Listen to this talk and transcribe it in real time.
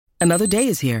Another day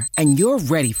is here, and you're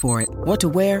ready for it. What to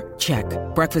wear? Check.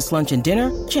 Breakfast, lunch, and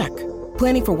dinner? Check.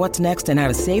 Planning for what's next and how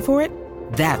to save for it?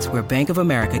 That's where Bank of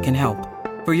America can help.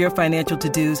 For your financial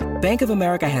to-dos, Bank of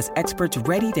America has experts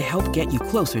ready to help get you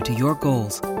closer to your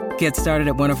goals. Get started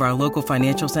at one of our local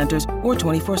financial centers or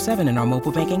 24/7 in our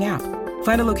mobile banking app.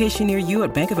 Find a location near you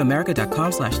at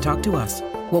bankofamerica.com/talktous.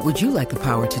 What would you like the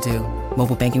power to do?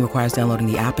 Mobile banking requires downloading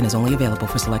the app and is only available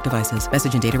for select devices.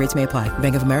 Message and data rates may apply.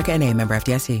 Bank of America N.A., member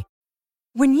FDIC.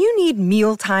 When you need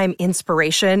mealtime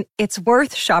inspiration, it's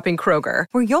worth shopping Kroger,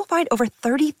 where you'll find over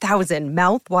 30,000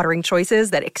 mouth-watering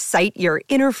choices that excite your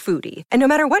inner foodie. And no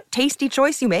matter what tasty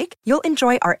choice you make, you'll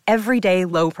enjoy our everyday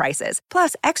low prices,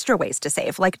 plus extra ways to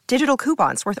save, like digital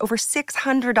coupons worth over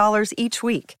 $600 each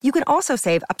week. You can also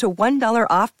save up to $1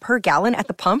 off per gallon at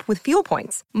the pump with fuel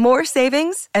points. More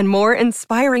savings and more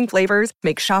inspiring flavors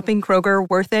make shopping Kroger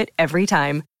worth it every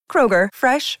time. Kroger,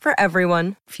 fresh for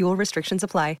everyone. Fuel restrictions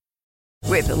apply.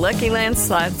 With the Lucky Land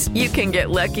Slots, you can get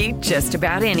lucky just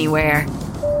about anywhere.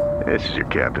 This is your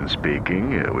captain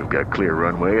speaking. We've got clear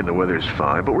runway and the weather's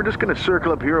fine, but we're just going to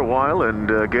circle up here a while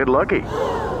and get lucky.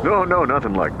 No,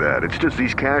 nothing like that. It's just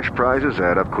these cash prizes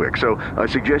add up quick. So I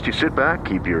suggest you sit back,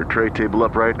 keep your tray table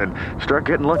upright, and start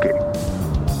getting lucky.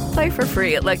 Play for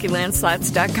free at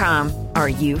LuckyLandSlots.com. Are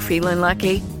you feeling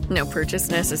lucky? No purchase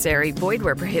necessary. Void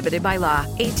where prohibited by law.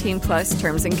 18 plus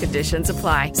terms and conditions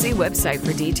apply. See website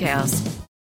for details.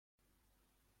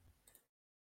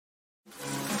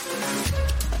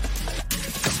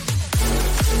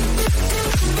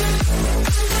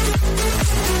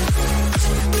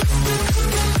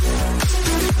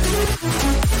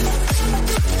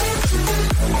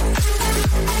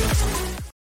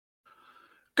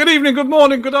 Good evening, good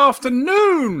morning, good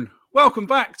afternoon. Welcome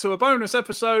back to a bonus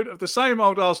episode of the Same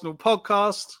Old Arsenal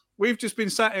podcast. We've just been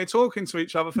sat here talking to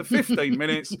each other for 15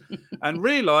 minutes and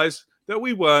realised that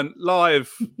we weren't live.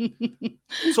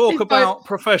 Talk about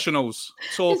professionals.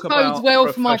 Talk about bodes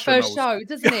well for my first show,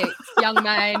 doesn't it, young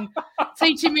man?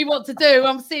 Teaching me what to do.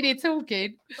 I'm sitting here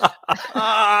talking.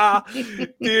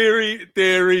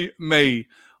 Deary me.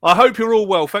 I hope you're all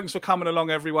well. Thanks for coming along,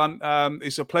 everyone.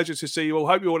 It's a pleasure to see you all.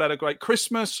 Hope you all had a great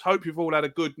Christmas. Hope you've all had a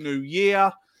good new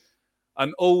year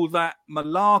and all that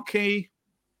malarkey.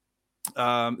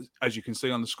 As you can see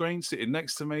on the screen, sitting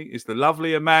next to me is the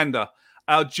lovely Amanda.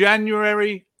 Our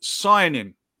January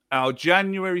signing.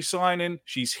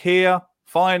 She's here,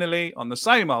 finally, on the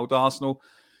Same Old Arsenal.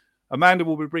 Amanda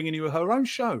will be bringing you her own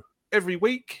show every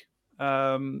week.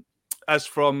 As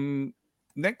from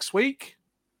next week,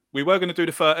 we were going to do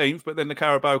the 13th, but then the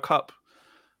Carabao Cup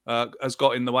has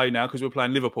got in the way now because we're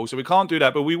playing Liverpool. So we can't do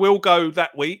that, but we will go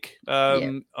that week.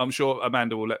 I'm sure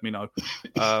Amanda will let me know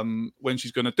when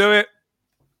she's going to do it.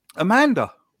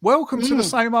 Amanda, welcome to the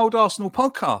Same Old Arsenal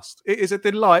podcast. It is a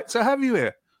delight to have you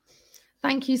here.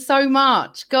 Thank you so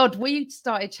much. God, we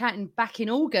started chatting back in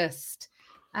August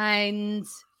and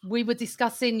we were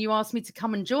discussing, you asked me to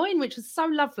come and join, which was so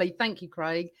lovely. Thank you,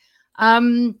 Craig.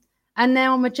 And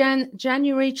now I'm a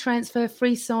January transfer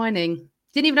free signing.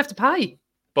 Didn't even have to pay.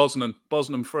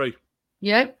 Bosnan free.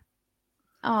 Yep.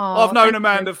 Oh, I've known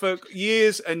Amanda for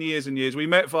years and years and years. We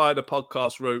met via the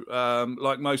podcast route,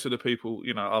 like most of the people,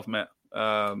 I've met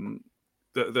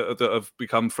that have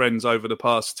become friends over the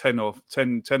past 10 or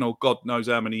God knows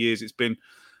how many years it's been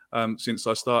since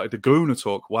I started the Gooner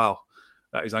Talk. Wow,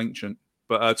 that is ancient.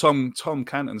 But Tom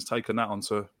Canton's taken that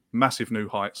onto massive new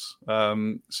heights.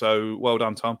 So well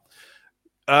done, Tom.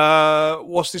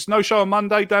 What's this? No show on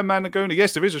Monday, Dan Man Laguna.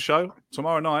 Yes, there is a show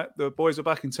tomorrow night. The boys are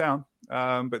back in town.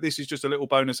 But this is just a little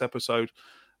bonus episode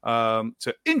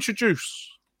to introduce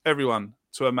everyone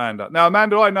to Amanda. Now,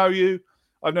 Amanda, I know you.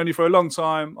 I've known you for a long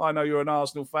time. I know you're an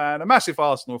Arsenal fan, a massive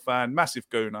Arsenal fan, massive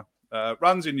Gooner.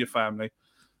 Runs in your family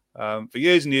for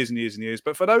years and years and years and years.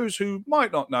 But for those who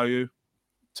might not know you,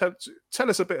 tell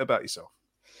us a bit about yourself.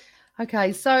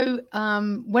 Okay, so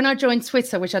when I joined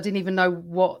Twitter, which I didn't even know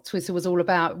what Twitter was all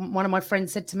about, one of my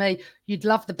friends said to me, "You'd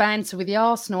love the banter with the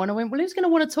Arsenal." And I went, "Well, who's going to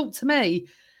want to talk to me?"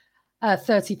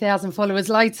 30,000 followers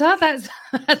later. That's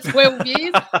 12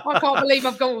 years. I can't believe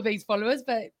I've got all these followers,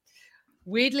 but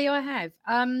weirdly I have.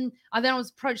 And then I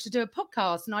was approached to do a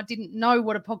podcast and I didn't know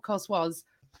what a podcast was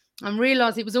and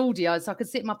realised it was audio. So I could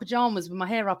sit in my pyjamas with my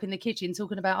hair up in the kitchen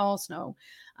talking about Arsenal.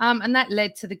 And that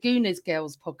led to the Gooners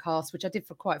Girls podcast, which I did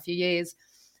for quite a few years.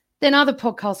 Then other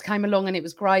podcasts came along and it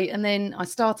was great. And then I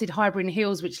started Highbury and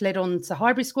Heels, which led on to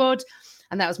Highbury Squad.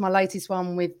 And that was my latest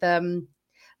one with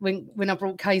when I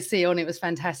brought KC on, it was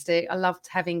fantastic. I loved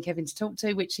having Kevin to talk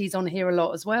to, which he's on here a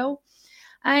lot as well.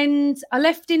 And I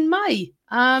left in May.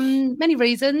 Many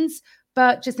reasons,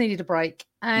 but just needed a break.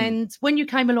 And when you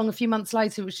came along a few months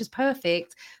later, it was just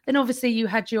perfect. Then obviously you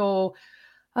had your,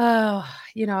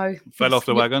 fell off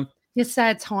the wagon. Your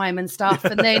sad time and stuff.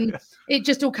 And then it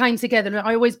just all came together. And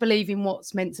I always believe in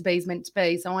what's meant to be is meant to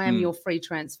be. So I am your free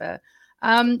transfer.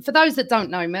 For those that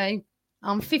don't know me,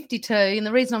 I'm 52. And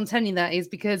the reason I'm telling you that is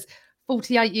because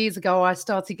 48 years ago, I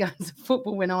started going to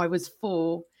football when I was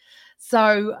 4.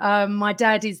 So my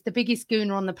dad is the biggest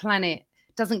gooner on the planet.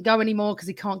 Doesn't go anymore because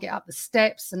he can't get up the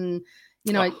steps and,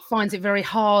 finds it very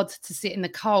hard to sit in the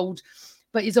cold.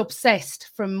 But he's obsessed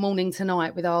from morning to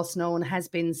night with Arsenal and has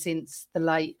been since the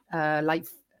late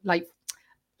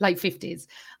 50s.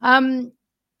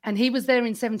 And he was there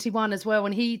in 71 as well.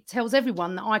 And he tells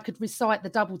everyone that I could recite the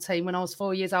double team when I was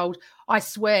 4 years old. I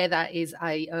swear that is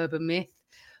a urban myth.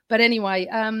 But anyway,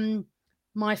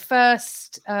 my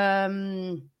first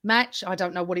match, I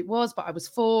don't know what it was, but I was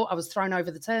 4. I was thrown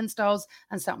over the turnstiles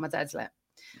and sat on my dad's lap.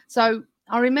 So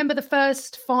I remember the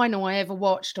first final I ever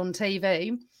watched on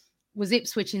TV was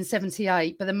Ipswich in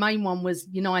 78, but the main one was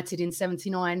United in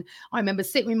 79. I remember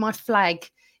sitting with my flag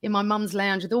in my mum's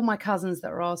lounge with all my cousins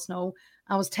that were Arsenal.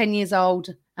 I was 10 years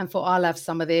old and thought, I'll have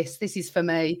some of this. This is for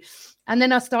me. And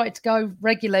then I started to go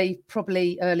regularly,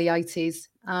 probably early 80s.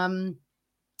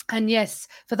 And yes,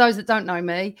 for those that don't know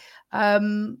me,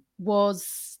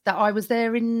 was that I was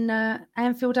there in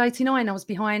Anfield 89. I was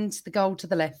behind the goal to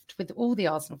the left with all the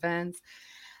Arsenal fans.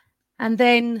 And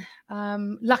then,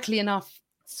 luckily enough,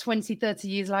 20, 30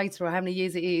 years later, or how many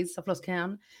years it is, I've lost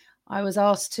count, I was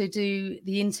asked to do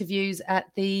the interviews at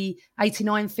the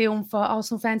 89 film for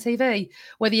Arsenal Fan TV.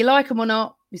 Whether you like them or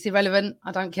not, it's irrelevant.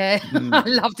 I don't care. I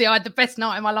loved it. I had the best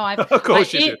night of my life. Of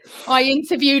course you did. I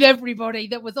interviewed everybody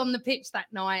that was on the pitch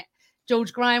that night.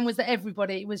 George Graham was there,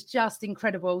 everybody. It was just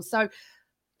incredible. So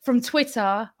from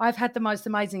Twitter, I've had the most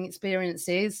amazing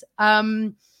experiences.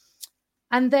 And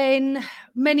then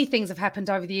many things have happened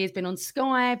over the years, been on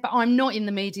Sky, but I'm not in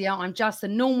the media. I'm just a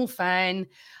normal fan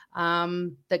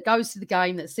that goes to the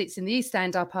game, that sits in the East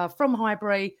Stand Upper from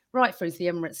Highbury right through to the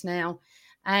Emirates now.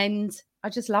 And I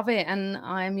just love it. And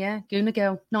I'm, Gooner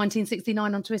Girl,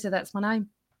 1969 on Twitter. That's my name.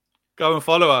 Go and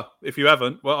follow her if you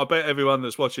haven't. Well, I bet everyone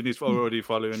that's watching is already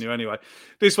following you anyway.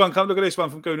 This one, look at this one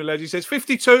from Gooner Legend. He says,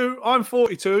 52, I'm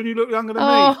 42, and you look younger than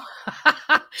me.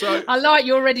 So, I like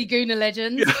you already, Gooner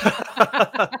Legend.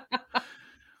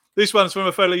 This one's from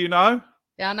a fella you know.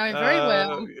 Yeah, I know him very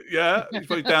well. Yeah, he's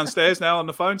probably downstairs now on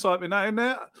the phone typing that in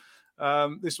there.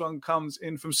 This one comes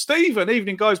in from Stephen.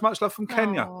 Evening, guys. Much love from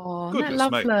Kenya. Oh, goodness,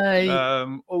 lovely. Mate.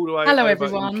 All the way Hello, over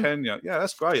everyone. in Kenya. Yeah,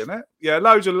 that's great, isn't it? Yeah,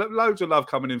 loads of love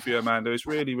coming in for you, Amanda. It's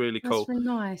really, really cool. That's really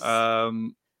nice.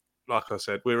 Like I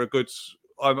said, we're a good.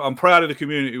 I'm proud of the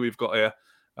community we've got here.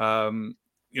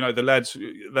 The lads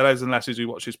and lasses who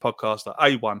watch this podcast are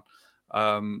A1,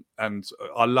 and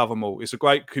I love them all. It's a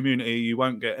great community. You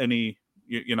won't get any.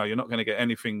 You're not going to get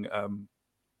anything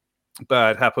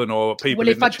bad happen or people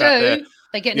in the chat there.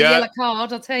 They get a yellow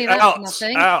card. I'll tell you that.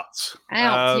 Nothing. Out.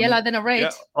 Yellow, then a red.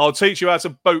 Yeah. I'll teach you how to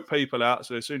boot people out.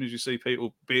 So as soon as you see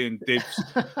people being dibs,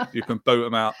 you can boot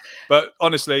them out. But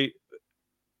honestly,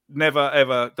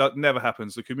 that never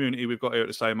happens. The community we've got here at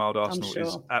the Same Old Arsenal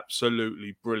is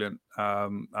absolutely brilliant.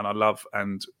 And I love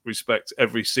and respect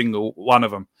every single one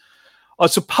of them. I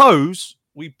suppose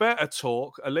we better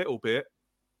talk a little bit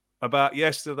about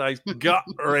yesterday's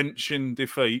gut-wrenching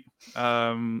defeat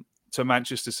to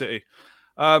Manchester City.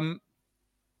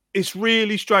 It's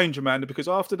really strange, Amanda, because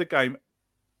after the game,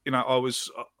 I was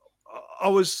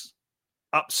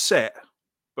upset.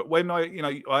 But when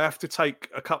I have to take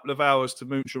a couple of hours to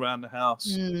mooch around the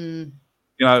house,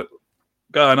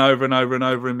 going over and over and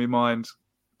over in my mind.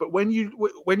 But when you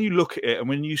look at it and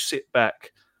when you sit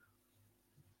back,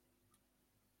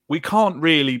 we can't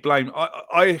really blame.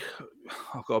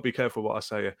 I've got to be careful what I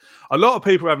say here. A lot of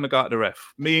people are having a go at the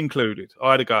ref, me included.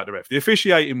 I had a go at the ref. The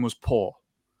officiating was poor.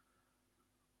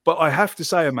 But I have to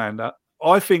say, Amanda,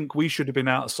 I think we should have been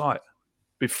out of sight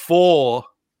before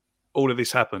all of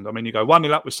this happened. I mean, you go 1-0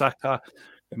 up with Saka,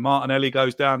 and Martinelli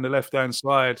goes down the left-hand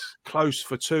side, close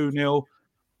for 2-0.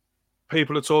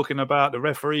 People are talking about the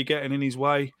referee getting in his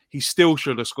way. He still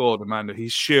should have scored, Amanda. He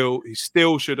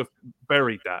still should have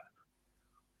buried that.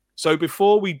 So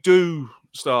before we do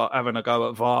start having a go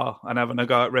at VAR and having a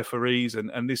go at referees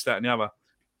and this, that and the other,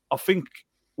 I think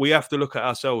we have to look at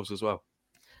ourselves as well.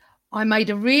 I made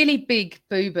a really big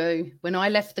boo-boo when I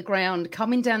left the ground,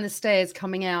 coming down the stairs,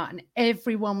 coming out, and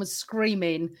everyone was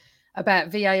screaming about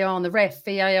VAR on the ref,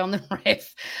 VAR on the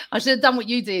ref. I should have done what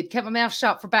you did, kept my mouth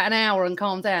shut for about an hour and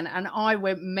calmed down, and I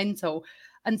went mental.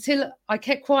 until I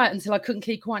kept quiet until I couldn't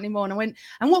keep quiet anymore. And I went,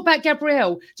 and what about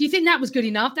Gabrielle? Do you think that was good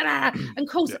enough? And of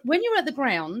course, when you're at the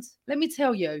ground, let me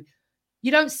tell you,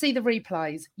 you don't see the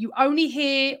replays. You only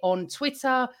hear on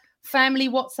Twitter, family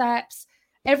WhatsApps.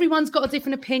 Everyone's got a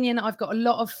different opinion. I've got a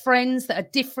lot of friends that are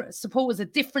different, supporters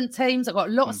of different teams. I've got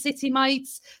a lot of city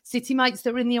mates that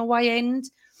are in the away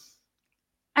end.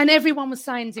 And everyone was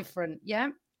saying different, yeah?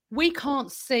 We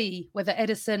can't see whether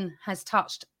Ederson has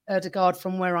touched Ødegaard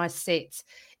from where I sit.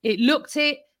 It looked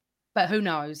it, but who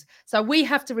knows? So we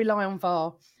have to rely on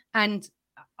VAR. And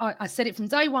I said it from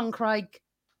day one, Craig,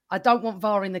 I don't want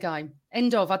VAR in the game.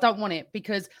 End of. I don't want it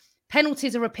because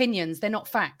penalties are opinions. They're not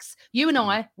facts. You and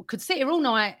I could sit here all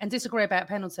night and disagree about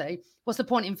penalty. What's the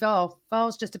point in VAR?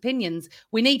 VAR's just opinions.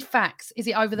 We need facts. Is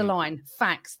it over the line?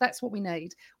 Facts. That's what we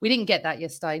need. We didn't get that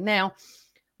yesterday. Now,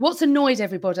 what's annoyed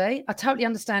everybody, I totally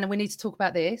understand, and we need to talk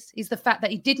about this, is the fact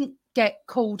that he didn't get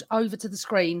called over to the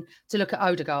screen to look at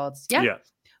Ødegaard's. Yeah.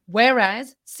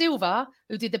 Whereas Silva,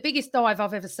 who did the biggest dive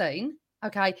I've ever seen,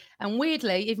 okay, and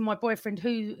weirdly, even my boyfriend,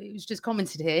 who's just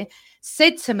commented here,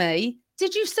 said to me,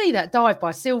 did you see that dive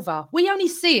by Silva? We only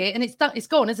see it and it's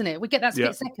gone, isn't it? We get that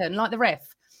split second, like the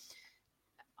ref.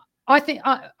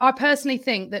 I personally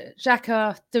think that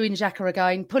Xhaka doing Xhaka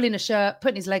again, pulling a shirt,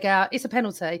 putting his leg out, it's a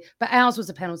penalty, but ours was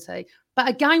a penalty. But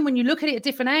again, when you look at it at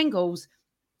different angles,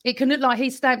 it can look like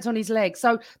he's stamped on his leg.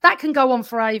 So that can go on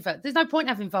forever. There's no point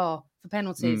having VAR for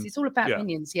penalties. It's all about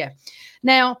opinions,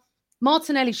 Now,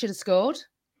 Martinelli should have scored.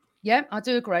 Yeah, I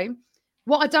do agree.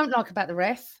 What I don't like about the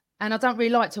ref, and I don't really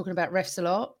like talking about refs a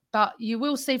lot, but you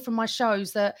will see from my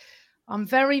shows that I'm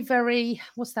very, very,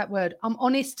 what's that word? I'm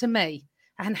honest to me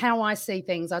and how I see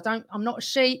things. I'm not a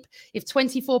sheep. If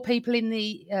 24 people in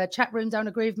the chat room don't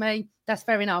agree with me, that's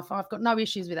fair enough. I've got no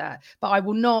issues with that. But I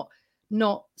will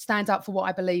not stand up for what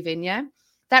I believe in, yeah?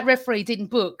 That referee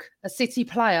didn't book a City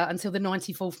player until the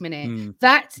 94th minute.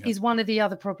 That is one of the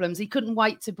other problems. He couldn't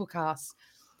wait to book us.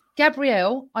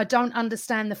 Gabrielle, I don't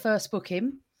understand the first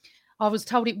booking. I was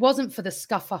told it wasn't for the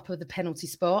scuff up of the penalty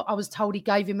spot. I was told he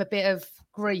gave him a bit of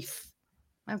grief.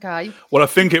 Okay. Well, I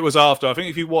think it was after. I think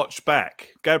if you watch back,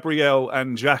 Gabrielle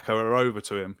and Xhaka are over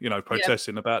to him,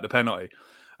 protesting about the penalty.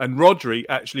 And Rodri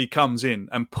actually comes in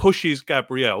and pushes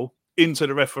Gabrielle into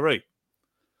the referee.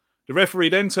 The referee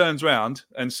then turns around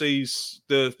and sees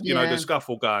the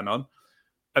scuffle going on.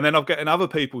 And then I'm getting other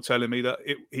people telling me that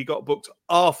he got booked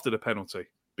after the penalty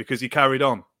because he carried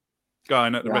on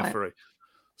going at the referee.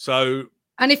 So,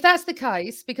 and if that's the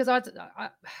case, because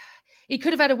he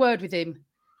could have had a word with him,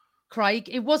 Craig.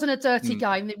 It wasn't a dirty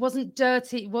game. It wasn't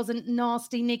dirty. It wasn't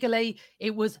nasty, niggly.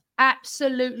 It was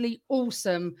absolutely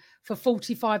awesome for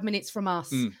 45 minutes from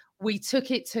us. We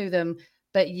took it to them.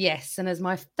 But yes, and as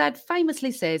my dad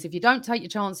famously says, if you don't take your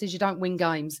chances, you don't win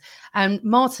games. And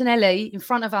Martinelli in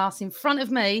front of us, in front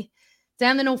of me,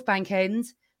 down the North Bank end,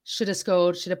 should have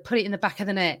scored, should have put it in the back of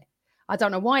the net. I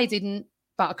don't know why he didn't,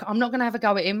 but I'm not going to have a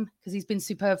go at him because he's been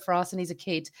superb for us and he's a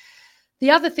kid.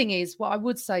 The other thing is, what I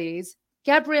would say is,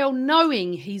 Gabriel,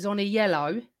 knowing he's on a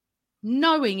yellow,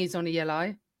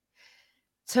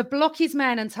 to block his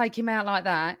man and take him out like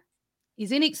that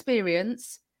is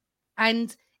inexperience.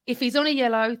 And if he's on a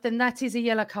yellow, then that is a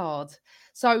yellow card.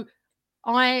 So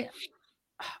I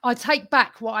take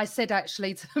back what I said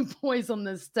actually to the boys on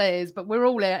the stairs, but we're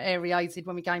all aerated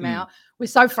when we came out. We're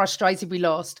so frustrated we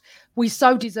lost. We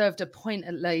so deserved a point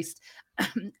at least.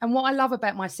 And what I love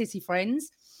about my City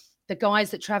friends, the guys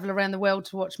that travel around the world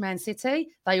to watch Man City,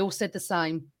 they all said the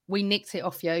same. We nicked it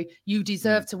off you. You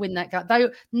deserve to win that game.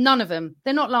 None of them.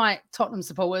 They're not like Tottenham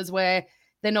supporters where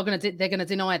they're going to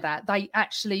deny that. They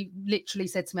actually literally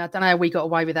said to me, I don't know how we got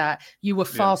away with that. You were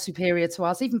far superior to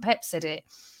us. Even Pep said it.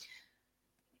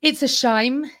 It's a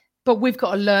shame, but we've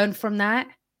got to learn from that.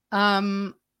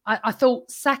 I thought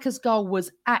Saka's goal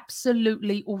was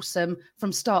absolutely awesome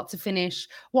from start to finish.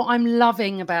 What I'm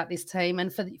loving about this team,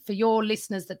 and for your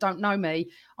listeners that don't know me,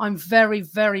 I'm very,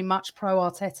 very much pro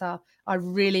Arteta. I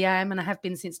really am, and I have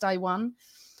been since day one.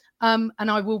 And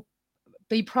I will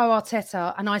be pro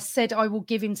Arteta. And I said I will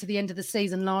give him to the end of the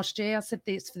season last year. I said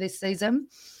this for this season.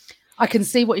 I can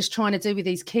see what he's trying to do with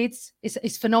these kids.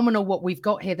 It's phenomenal what we've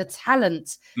got here, the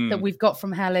talent that we've got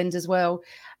from Haaland as well.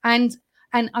 And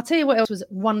I'll tell you what else was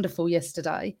wonderful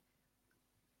yesterday.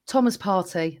 Thomas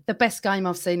Partey, the best game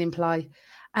I've seen him play.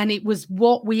 And it was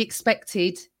what we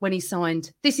expected when he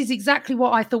signed. This is exactly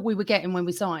what I thought we were getting when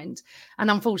we signed. And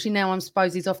unfortunately now I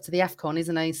suppose he's off to the AFCON,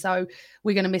 isn't he? So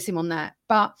we're going to miss him on that.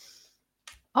 But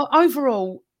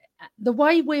overall, the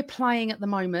way we're playing at the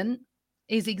moment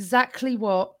is exactly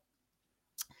what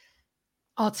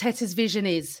Arteta's vision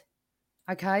is.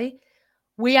 Okay?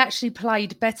 We actually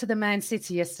played better than Man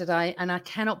City yesterday, and I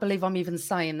cannot believe I'm even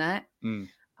saying that.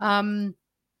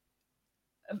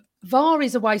 VAR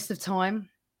is a waste of time.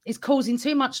 It's causing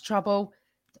too much trouble,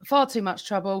 far too much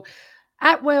trouble.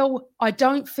 Atwell, I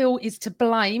don't feel is to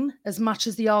blame as much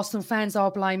as the Arsenal fans are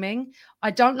blaming.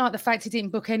 I don't like the fact he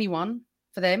didn't book anyone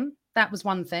for them. That was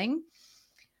one thing.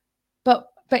 But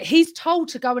he's told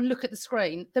to go and look at the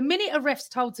screen. The minute a ref's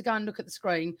told to go and look at the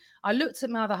screen, I looked at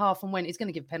my other half and went, he's going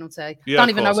to give a penalty. Yeah, don't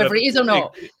even know whether it is or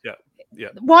not. Yeah.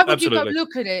 Why would you go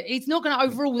look at it? He's not going to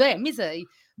overrule them, is he?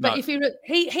 But No. if you look,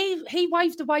 he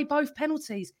waved away both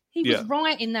penalties. He was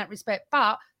right in that respect,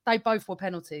 but they both were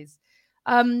penalties.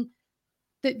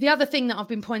 The other thing that I've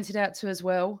been pointed out to as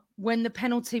well, when the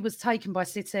penalty was taken by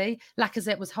City,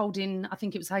 Lacazette was holding, I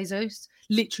think it was Jesus,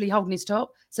 literally holding his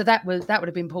top. So that would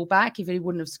have been pulled back if he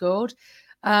wouldn't have scored.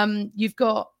 You've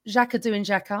got Xhaka doing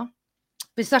Xhaka.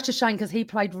 But it's such a shame because he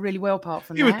played really well apart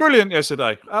from that. He was brilliant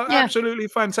yesterday. Absolutely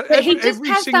fantastic. But he just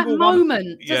has that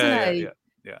moment, doesn't he?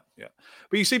 Yeah.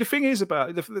 But you see, the thing is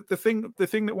about the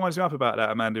thing that winds me up about that,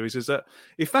 Amanda, is that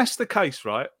if that's the case,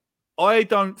 right? I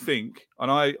don't think, and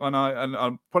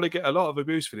I'll probably get a lot of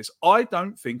abuse for this. I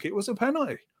don't think it was a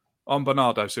penalty on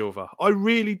Bernardo Silva. I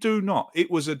really do not.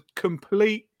 It was a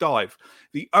complete dive.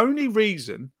 The only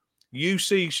reason you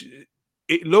see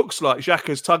it looks like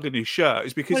Xhaka's tugging his shirt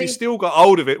is because he's still got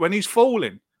hold of it when he's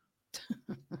falling.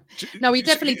 No, he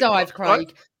definitely dived, Craig.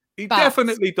 Right? He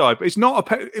definitely dived. But it's not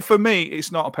for me.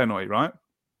 It's not a penalty, right?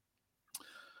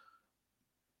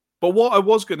 But what I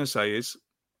was going to say is,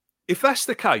 if that's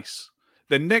the case,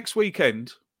 then next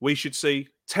weekend we should see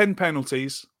 10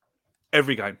 penalties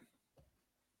every game.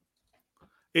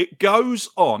 It goes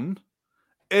on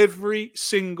every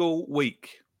single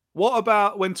week. What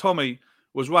about when Tommy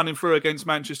was running through against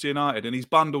Manchester United and he's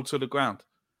bundled to the ground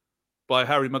by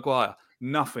Harry Maguire?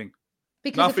 Nothing.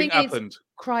 Because nothing happened.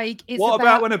 Craig, what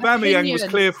about when Aubameyang was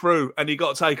clear through and he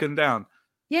got taken down?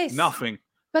 Yes. Nothing.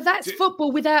 But that's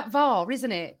football without VAR,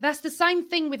 isn't it? That's the same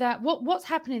thing without what's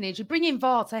happening is you bring in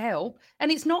VAR to help, and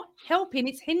it's not helping,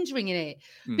 it's hindering in it.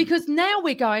 Because now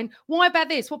we're going, why about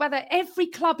this? What about that? Every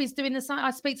club is doing the same.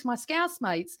 I speak to my Scouse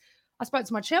mates. I spoke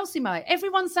to my Chelsea mate.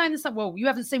 Everyone's saying the same. Well, you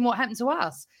haven't seen what happened to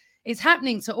us. It's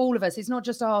happening to all of us. It's not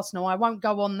just Arsenal. I won't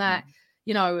go on that,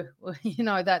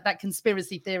 that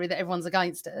conspiracy theory that everyone's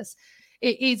against us.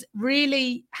 It is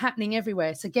really happening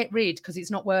everywhere. So get rid because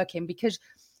it's not working. Because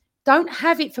don't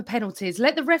have it for penalties.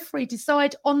 Let the referee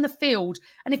decide on the field.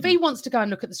 And if he wants to go and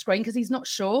look at the screen because he's not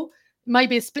sure,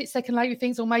 maybe a split second later he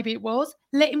thinks, or maybe it was,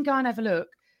 let him go and have a look.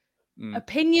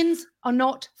 Opinions are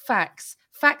not facts.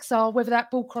 Facts are whether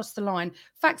that ball crossed the line.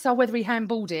 Facts are whether he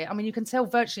handballed it. I mean, you can tell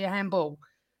virtually a handball.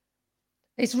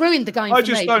 It's ruined the game for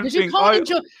me because you can't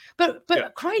enjoy. But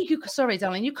Craig, sorry,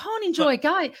 darling, you can't enjoy a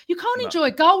game. You can't enjoy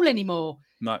a goal anymore.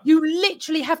 No, you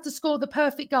literally have to score the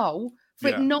perfect goal for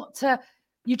it not to.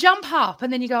 You jump up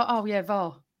and then you go, oh yeah,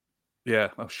 VAR. Yeah.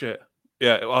 Oh shit.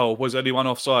 Yeah. Oh, was anyone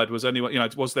offside? Was anyone?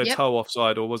 Was their toe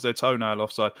offside or was their toenail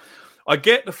offside? I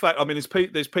get the fact. I mean,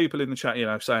 there's people in the chat,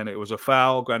 saying it was a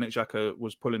foul. Granit Xhaka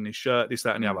was pulling his shirt. This,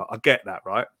 that, and the other. I get that,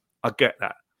 right? I get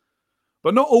that.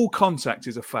 But not all contact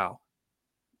is a foul,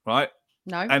 right?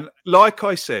 No. And like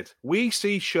I said, we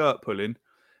see shirt pulling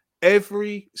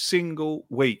every single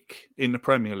week in the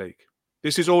Premier League.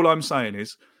 This is all I'm saying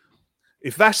is,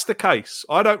 if that's the case,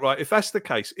 if that's the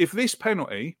case, if this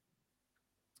penalty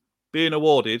being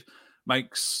awarded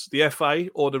makes the FA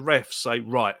or the refs say,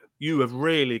 right, you have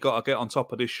really got to get on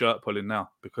top of this shirt pulling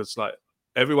now because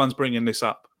everyone's bringing this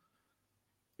up.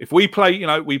 If we play,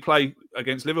 we play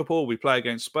against Liverpool, we play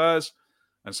against Spurs,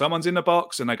 and someone's in the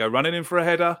box and they go running in for a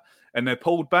header and they're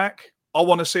pulled back, I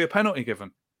want to see a penalty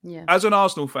given. Yeah. As an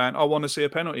Arsenal fan, I want to see a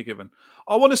penalty given.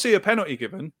 I want to see a penalty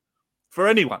given for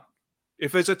anyone.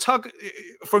 If there's a tug,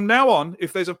 from now on,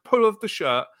 if there's a pull of the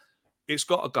shirt, it's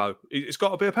got to go. It's got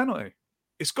to be a penalty.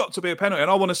 It's got to be a penalty.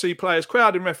 And I want to see players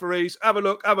crowding referees, have a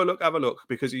look,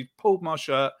 because he pulled my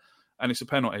shirt and it's a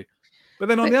penalty. But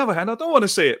then on the other hand, I don't want to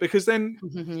see it because then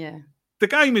the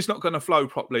game is not going to flow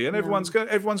properly and everyone's going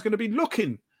to be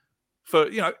looking for,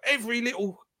 every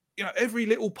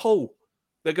little pull.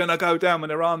 They're going to go down with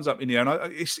their arms up in the air.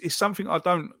 And it's something I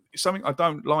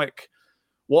don't like.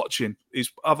 Watching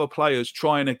is other players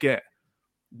trying to get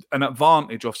an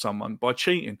advantage off someone by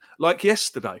cheating. Like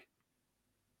yesterday.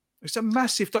 It's a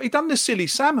massive... He done the silly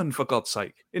salmon, for God's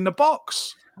sake, in the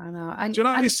box. I know. And, do you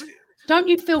know, don't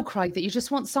you feel, Craig, that you just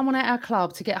want someone at our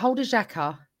club to get hold of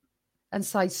Xhaka and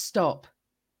say, stop.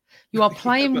 You are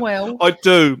playing well. I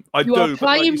do. You are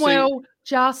playing well.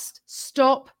 Just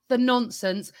stop the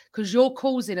nonsense because you're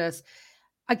causing us.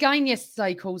 Again,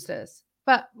 yesterday caused us.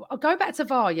 But I'll go back to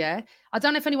VAR, yeah? I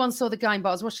don't know if anyone saw the game, but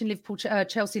I was watching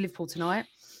Chelsea-Liverpool tonight.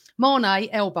 Mane,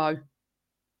 elbow.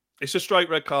 It's a straight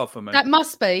red card for me. That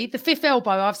must be the 5th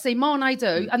elbow I've seen Mane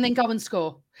do and then go and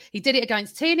score. He did it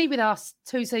against Tierney with us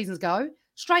 2 seasons ago.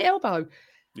 Straight elbow.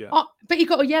 Yeah. But he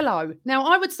got a yellow. Now,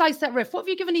 I would say to that ref, what have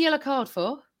you given a yellow card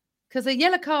for? Because a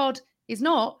yellow card is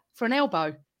not for an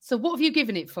elbow. So what have you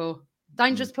given it for?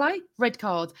 Dangerous play? Red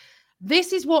card.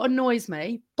 This is what annoys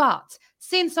me. But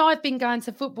since I've been going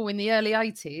to football in the early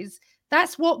 80s,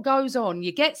 that's what goes on.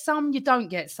 You get some, you don't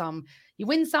get some. You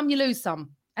win some, you lose some.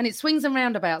 And it swings and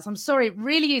roundabouts. I'm sorry, it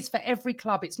really is for every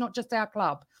club. It's not just our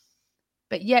club.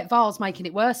 But yet VAR's making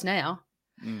it worse now.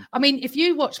 I mean, if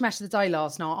you watched Match of the Day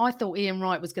last night, I thought Ian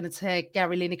Wright was going to tear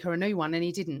Gary Lineker a new one, and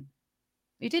he didn't.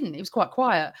 He didn't. It was quite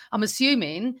quiet. I'm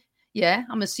assuming,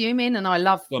 and I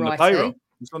love on Wrighty. The payroll.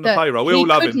 He's on the payroll. We all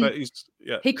love him, but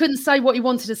he couldn't say what he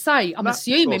wanted to say. I'm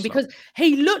assuming because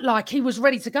he looked like he was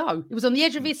ready to go. He was on the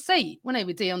edge of his seat when he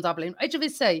was Dion Dublin, edge of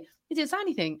his seat. He didn't say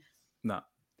anything. No.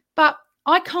 But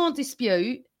I can't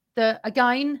dispute that,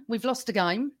 again, we've lost a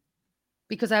game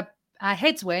because our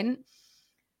heads went.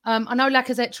 I know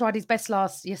Lacazette tried his best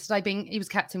yesterday, he was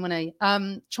captain, wasn't he?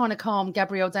 Trying to calm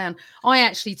Gabriel down. I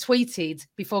actually tweeted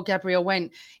before Gabriel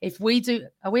went, are we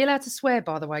allowed to swear,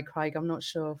 by the way, Craig? I'm not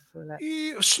sure.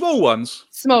 Small ones.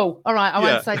 Small. All right, I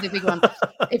won't say the big one.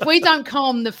 If we don't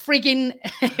calm the frigging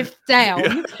F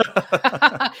down,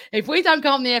 if we don't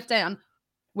calm the F down,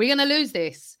 we're going to lose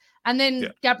this. And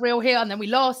then Gabriel here, and then we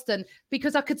lost. And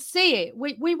because I could see it,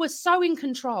 we were so in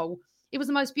control. It was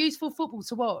the most beautiful football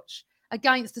to watch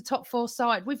against the top 4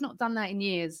 side. We've not done that in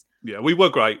years. Yeah, we were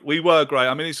great.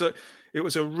 I mean, it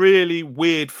was a really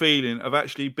weird feeling of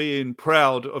actually being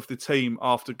proud of the team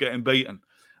after getting beaten.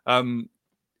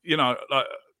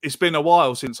 It's been a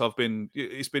while since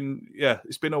it's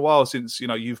been a while since,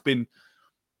 you've been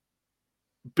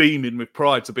beaming with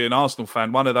pride to be an Arsenal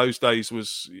fan. One of those days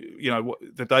was,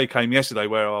 the day came yesterday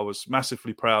where I was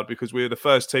massively proud because we were the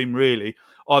first team really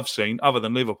I've seen, other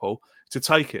than Liverpool,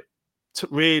 to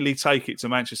really take it to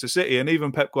Manchester City. And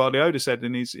even Pep Guardiola said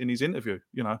in his interview,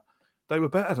 they were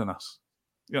better than us.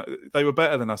 They were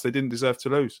better than us. They didn't deserve to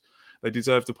lose. They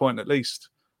deserved a point at least.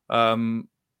 They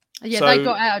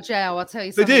got out of jail, I'll tell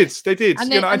you something. They did.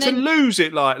 And to lose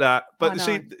it like that, but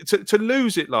to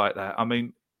lose it like that, I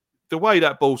mean, the way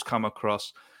that ball's come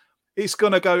across, it's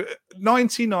going to go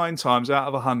 99 times out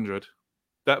of 100.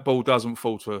 That ball doesn't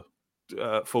fall to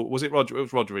was it Rodri? It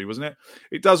was Rodri, wasn't it?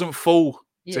 It doesn't fall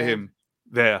to him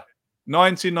there.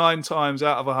 99 times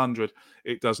out of 100,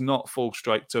 it does not fall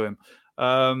straight to him.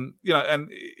 And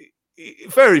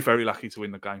very, very lucky to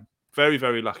win the game. Very,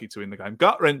 very lucky to win the game.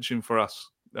 Gut wrenching for us,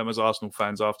 as Arsenal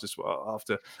fans, after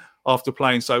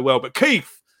playing so well. But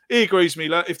Keith, he agrees with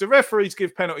me. If the referees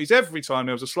give penalties every time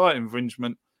there was a slight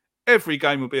infringement, every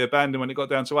game would be abandoned when it got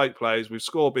down to 8 players, with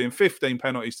score being 15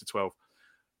 penalties to 12.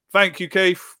 Thank you,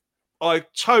 Keith. I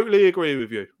totally agree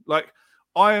with you.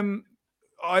 I'm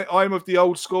of the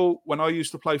old school. When I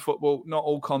used to play football, not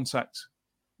all contact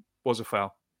was a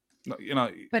foul. But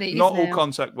not all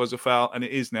contact was a foul, and it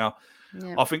is now.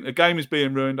 Yeah. I think the game is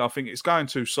being ruined. I think it's going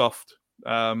too soft.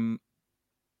 And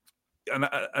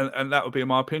that would be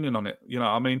my opinion on it.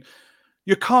 I mean,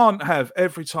 you can't have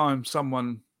every time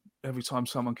someone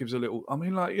gives a little. I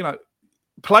mean,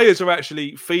 players are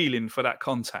actually feeling for that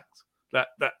contact, that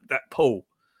pull,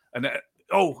 and that,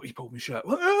 he pulled my shirt,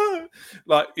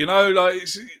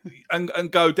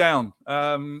 and go down.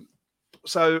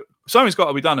 So something's got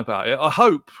to be done about it. I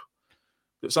hope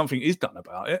that something is done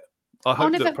about it. I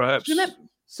hope that perhaps.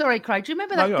 Sorry, Craig. Do you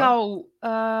remember that goal?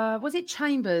 Was it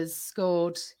Chambers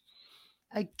scored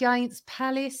against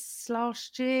Palace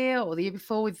last year or the year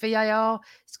before with VAR?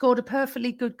 Scored a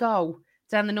perfectly good goal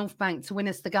down the North Bank to win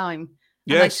us the game.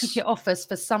 And they took it off us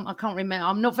for some. I can't remember.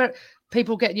 I'm not very.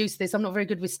 People get used to this. I'm not very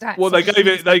good with stats. Well,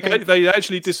 they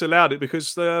actually disallowed it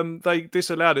because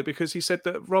he said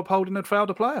that Rob Holding had fouled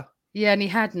a player. Yeah, and he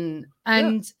hadn't.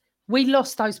 And we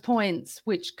lost those points,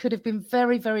 which could have been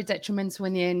very, very detrimental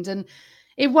in the end. And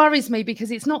it worries me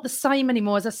because it's not the same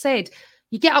anymore. As I said,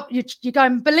 you get up, you're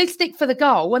going ballistic for the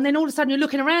goal, and then all of a sudden you're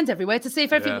looking around everywhere to see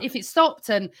if it stopped.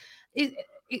 And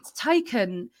it's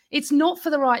taken. It's not for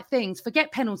the right things.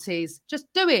 Forget penalties.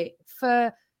 Just do it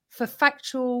for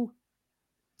factual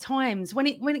times when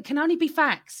it can only be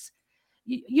facts.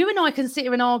 You and I can sit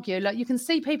here and argue. Like, you can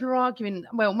see people are arguing.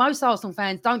 Well, most Arsenal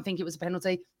fans don't think it was a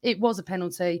penalty. It was a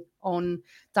penalty on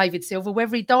David Silva,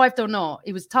 whether he dived or not.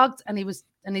 He was tugged and his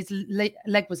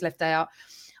leg was left out.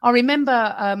 I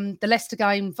remember the Leicester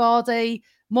game, Vardy,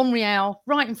 Monreal,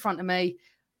 right in front of me.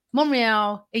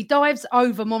 Monreal, he dives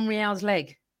over Monreal's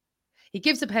leg. He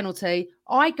gives a penalty.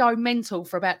 I go mental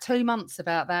for about 2 months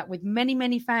about that with many,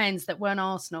 many fans that weren't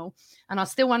Arsenal. And I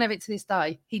still won't have it to this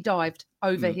day. He dived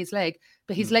over his leg,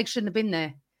 but his leg shouldn't have been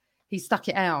there. He stuck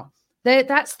it out.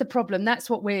 That's the problem. That's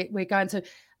what we're going to.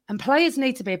 And players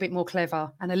need to be a bit more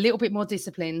clever and a little bit more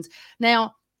disciplined.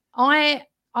 Now, I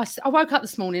woke up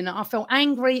this morning and I felt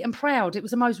angry and proud. It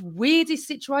was the most weirdest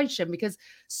situation because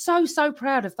so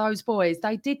proud of those boys.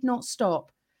 They did not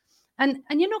stop. And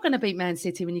you're not going to beat Man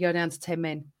City when you go down to 10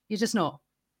 men. You're just not.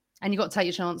 And you've got to take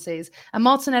your chances. And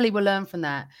Martinelli will learn from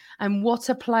that. And what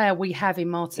a player we have in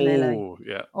Martinelli. Oh,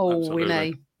 yeah. Oh,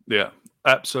 Winnie. Yeah,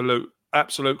 absolute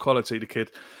quality, the kid.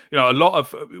 You know, a lot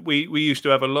of we used to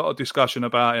have a lot of discussion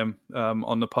about him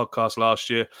on the podcast last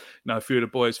year. You know, a few of the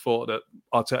boys thought that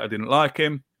Arteta didn't like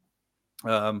him.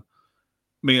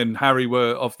 Me and Harry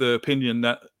were of the opinion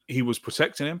that he was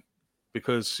protecting him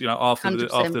because, you know, after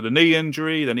the knee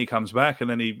injury, then he comes back and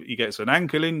then he gets an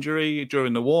ankle injury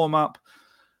during the warm-up.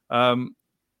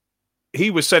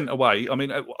 He was sent away. I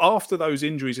mean, after those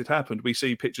injuries had happened, we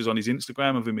see pictures on his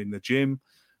Instagram of him in the gym,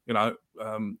 you know,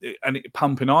 and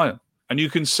pumping iron. And you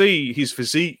can see his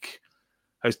physique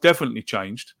has definitely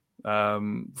changed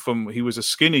from he was a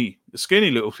skinny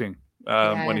little thing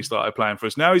when he started playing for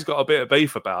us. Now he's got a bit of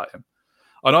beef about him.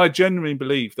 And I genuinely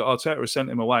believe that Arteta has sent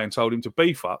him away and told him to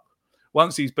beef up.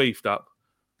 Once he's beefed up,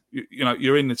 you know,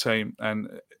 you're in the team. And,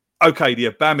 okay, the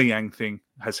Aubameyang thing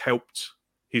has helped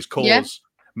his cause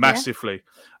massively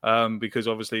because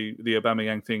obviously the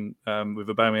Aubameyang thing with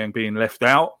Aubameyang being left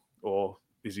out, or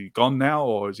is he gone now,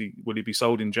 or will he be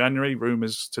sold in January?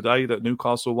 Rumours today that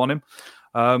Newcastle want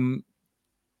him.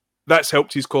 That's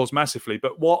helped his cause massively.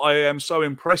 But what I am so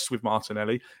impressed with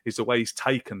Martinelli is the way he's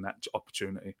taken that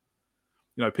opportunity.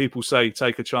 You know, people say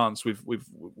take a chance with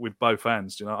both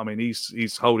hands. You know, I mean,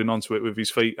 he's holding on to it with his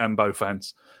feet and both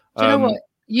hands. Do you know what?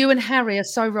 You and Harry are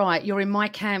so right. You're in my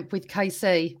camp with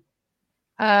KC.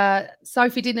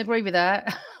 Sophie didn't agree with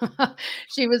that.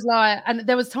 She was like, and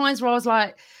there was times where I was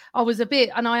like, I was a bit,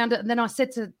 and then I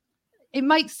said to, it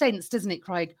makes sense, doesn't it,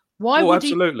 Craig? Why would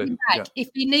he back if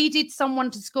he needed someone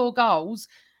to score goals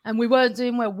and we weren't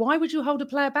doing well? Why would you hold a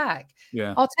player back?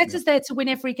 Yeah, Arteta's there to win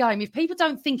every game. If people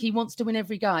don't think he wants to win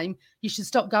every game, you should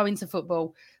stop going to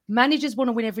football. Managers want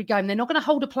to win every game. They're not going to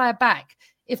hold a player back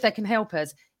if they can help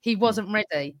us. He wasn't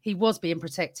ready. He was being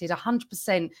protected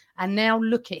 100%. And now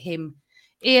look at him.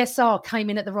 ESR came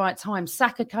in at the right time.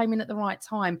 Saka came in at the right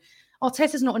time.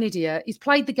 Arteta's not an idiot. He's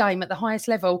played the game at the highest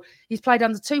level. He's played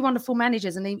under two wonderful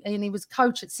managers and he was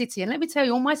coach at City. And let me tell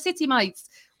you, all my City mates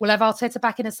will have Arteta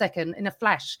back in a second, in a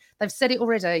flash. They've said it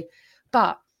already.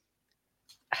 But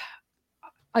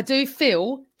I do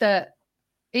feel that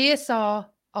ESR,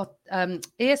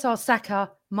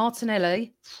 Saka,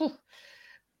 Martinelli,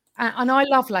 and I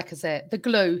love Lacazette, the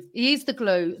glue. He is the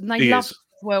glue. And they love him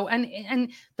as well.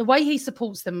 And the way he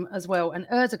supports them as well. And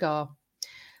Erdegaard.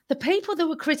 The people that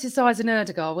were criticising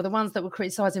Erdegaard were the ones that were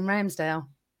criticising Ramsdale.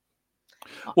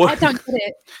 Well, I don't get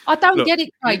it. I don't get it,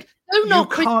 Craig. Do not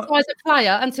criticise a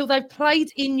player until they've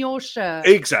played in your shirt.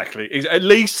 Exactly. At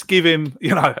least give him,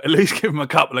 a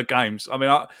couple of games. I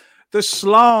mean, the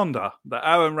slander that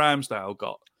Aaron Ramsdale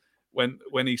got when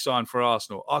he signed for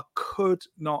Arsenal, I could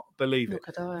not believe it.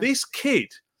 This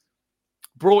kid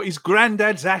brought his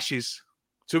granddad's ashes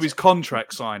to his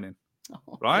contract signing,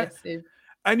 right?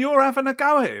 And you're having a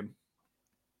go at him.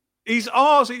 He's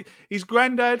ours. His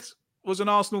granddad was an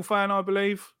Arsenal fan, I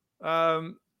believe,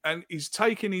 and he's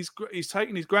taking his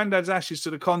granddad's ashes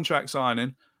to the contract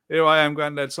signing. Here I am,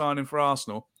 granddad signing for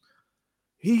Arsenal.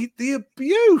 The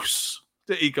abuse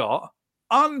that he got,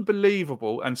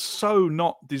 unbelievable and so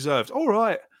not deserved. All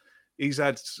right, he's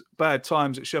had bad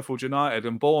times at Sheffield United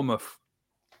and Bournemouth,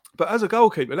 but as a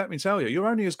goalkeeper, let me tell you, you're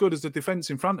only as good as the defence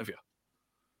in front of you.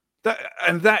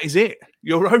 That is it.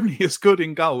 You're only as good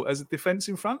in goal as the defence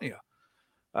in front of you.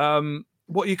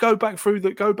 You go back through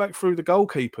the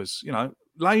goalkeepers. You know,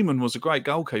 Lehmann was a great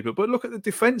goalkeeper, but look at the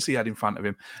defence he had in front of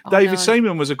him. David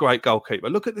Seaman was a great goalkeeper.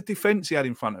 Look at the defence he had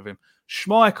in front of him.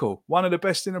 Schmeichel, one of the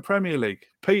best in the Premier League.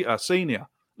 Peter, senior.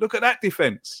 Look at that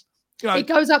defence. You know, it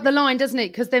goes up the line, doesn't it?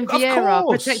 Because then Vieira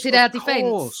protected our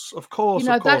defence. Of course.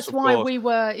 That's why we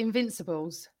were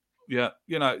invincibles. Yeah,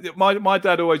 my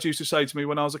dad always used to say to me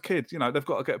when I was a kid, they've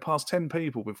got to get past 10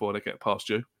 people before they get past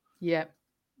you. Yeah.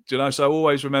 So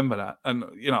always remember that. And,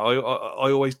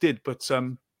 I always did. But, I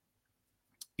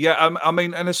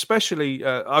mean, and especially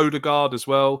Odegaard as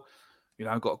well,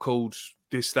 got called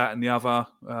this, that and the other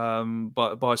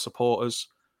by supporters.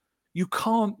 You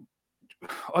can't,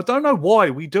 I don't know why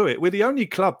we do it. We're the only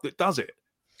club that does it.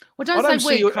 Well, don't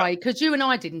say we, Craig, because you and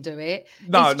I didn't do it.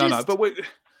 No. But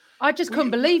I just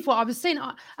couldn't believe what I was seeing.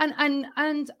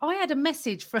 And I had a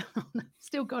message from,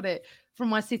 still got it, from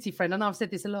my City friend. I know I've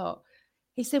said this a lot.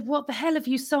 He said, "What the hell have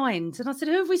you signed?" And I said,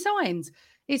 "Who have we signed?"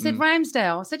 He said,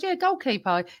 "Ramsdale." I said, "Yeah,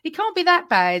 goalkeeper. He can't be that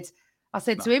bad." I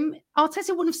said to him, Arteta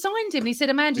wouldn't have signed him. And he said,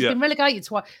 Amanda's been relegated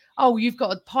twice. Oh, you've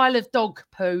got a pile of dog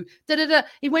poo. Da, da, da.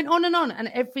 He went on. And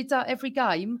every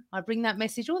game, I bring that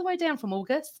message all the way down from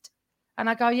August. And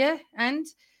I go, yeah, and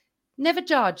never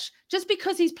judge. Just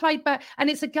because he's played back. And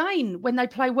it's again, when they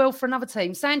play well for another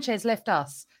team. Sanchez left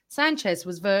us. Sanchez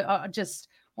was just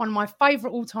one of my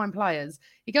favourite all-time players.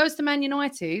 He goes to Man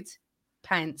United,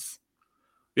 pants.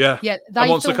 Yeah. They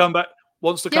wants to come back.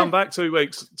 Wants to come back 2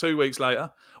 weeks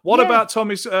later. What about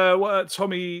Tommy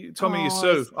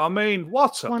Yasu? I mean,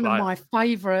 what a one player. Of my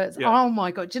favourites. Yeah. Oh my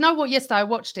God. Do you know what? Yesterday I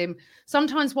watched him.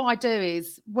 Sometimes what I do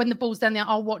is when the ball's down there,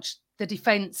 I'll watch the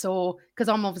defence because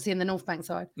I'm obviously in the North Bank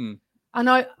side. And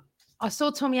I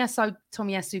saw Tommy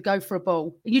Yasu go for a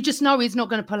ball. You just know he's not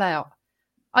going to pull out.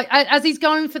 As he's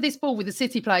going for this ball with the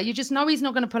City player, you just know he's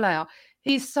not going to pull out.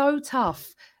 He's so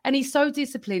tough and he's so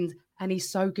disciplined and he's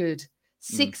so good.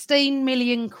 16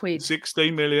 million quid.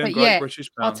 16 million, great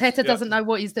British pounds. Arteta doesn't know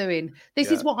what he's doing.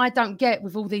 This is what I don't get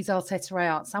with all these Arteta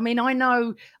outs. I mean, I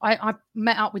know I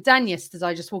met up with Dan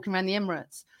yesterday, just walking around the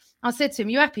Emirates. I said to him,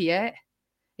 "You happy yet?"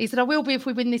 He said, "I will be if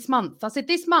we win this month." I said,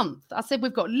 "This month?" I said,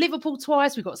 "We've got Liverpool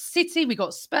twice. We've got City. We've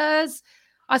got Spurs."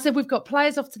 I said, "We've got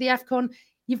players off to the AFCON.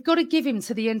 You've got to give him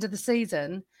to the end of the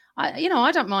season."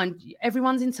 I don't mind.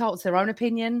 Everyone's entitled to their own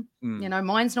opinion.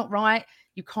 Mine's not right.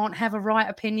 You can't have a right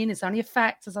opinion. It's only a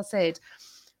fact, as I said.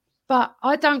 But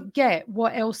I don't get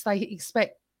what else they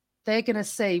expect they're going to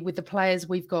see with the players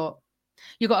we've got.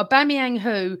 You've got Aubameyang,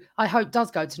 who I hope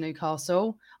does go to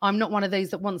Newcastle. I'm not one of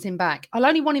these that wants him back. I'll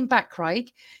only want him back,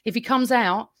 Craig, if he comes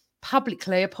out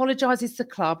publicly, apologises to the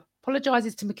club,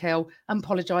 apologises to Mikel, and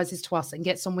apologises to us and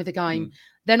gets on with the game.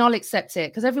 Then I'll accept it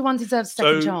because everyone deserves a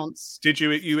second chance. Did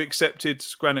you accepted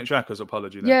Granit Xhaka's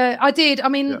apology then? Yeah, I did. I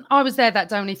mean, I was there that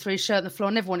day when he threw his shirt on the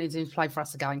floor. I never wanted him to play for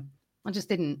us again. I just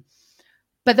didn't.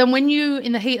 But then when you,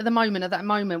 in the heat of the moment, at that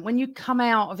moment, when you come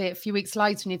out of it a few weeks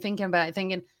later and you're thinking about it,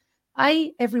 thinking,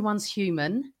 everyone's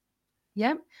human.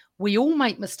 Yeah. We all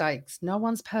make mistakes. No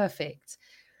one's perfect.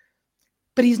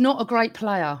 But he's not a great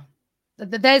player.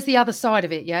 There's the other side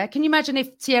of it, yeah? Can you imagine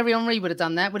if Thierry Henry would have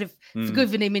done that, would have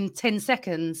forgiven him in 10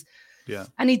 seconds? Yeah.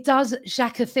 And he does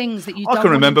Xhaka things that you don't I can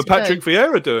remember Patrick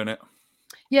Vieira doing it.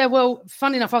 Yeah, well,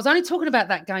 funny enough, I was only talking about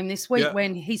that game this week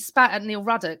when he spat at Neil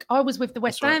Ruddock. I was with the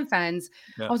West Ham fans.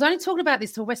 Yeah. I was only talking about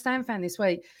this to a West Ham fan this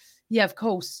week. Yeah, of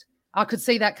course. I could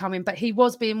see that coming, but he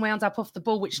was being wound up off the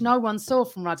ball, which no one saw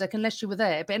from Ruddock unless you were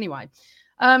there. But anyway,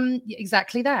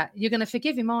 exactly that. You're going to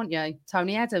forgive him, aren't you?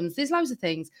 Tony Adams. There's loads of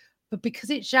things. But because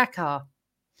it's Xhaka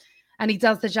and he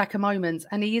does the Xhaka moments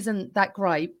and he isn't that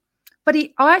great, but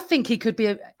I think he could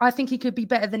be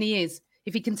better than he is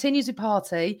if he continues with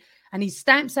Partey and he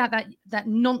stamps out that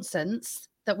nonsense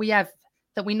that we have,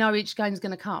 that we know each game's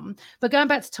going to come. But going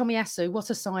back to Tommy Yasu, what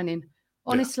a signing.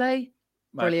 Honestly,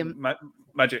 brilliant.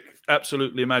 Magic.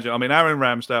 Absolutely magic. I mean, Aaron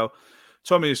Ramsdale,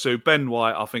 Tommy Yasu, Ben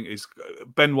White, I think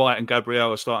Ben White and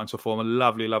Gabriel are starting to form a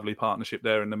lovely, lovely partnership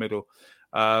there in the middle.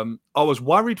 I was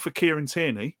worried for Kieran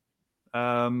Tierney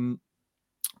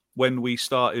when we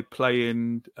started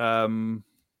playing I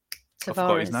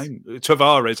forgot his name,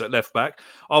 Tavares at left back.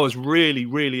 I was really,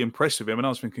 really impressed with him, and I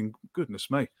was thinking, goodness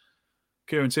me,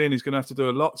 Kieran Tierney's going to have to do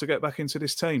a lot to get back into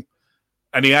this team.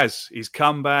 And he has. He's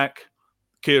come back.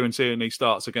 Kieran Tierney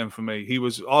starts again for me.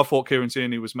 I thought Kieran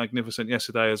Tierney was magnificent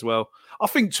yesterday as well. I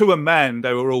think to a man,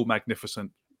 they were all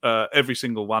magnificent, every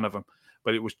single one of them.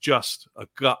 But it was just a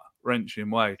gut-wrenching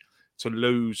way to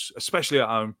lose, especially at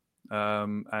home.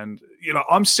 And,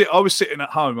 I was sitting at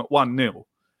home at 1-0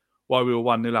 while we were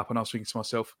 1-0 up, and I was thinking to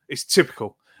myself, it's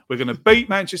typical. We're going to beat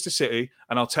Manchester City,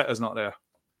 and Arteta's not there.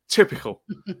 Typical.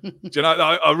 Do you know,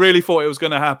 I really thought it was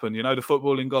going to happen. You know, the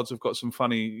footballing gods have got some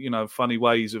funny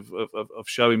ways of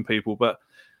showing people. But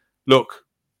look,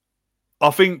 I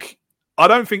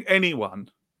don't think anyone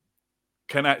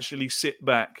can actually sit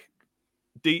back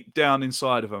deep down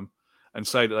inside of them and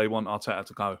say that they want Arteta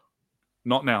to go.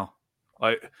 Not now.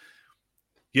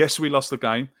 Yes, we lost the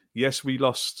game. Yes, we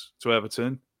lost to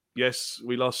Everton. Yes,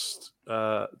 we lost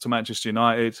to Manchester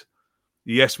United.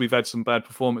 Yes, we've had some bad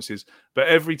performances, but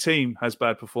every team has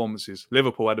bad performances.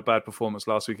 Liverpool had a bad performance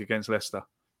last week against Leicester.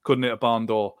 Couldn't hit a barn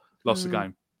door, lost the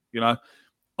game. You know,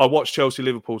 I watched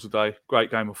Chelsea-Liverpool today.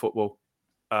 Great game of football.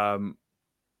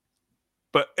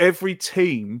 But every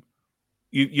team,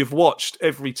 you've watched,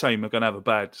 every team are going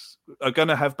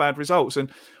to have bad results,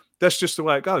 and that's just the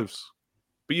way it goes.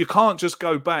 But you can't just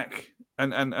go back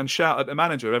and shout at the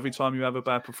manager every time you have a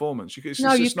bad performance.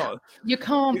 You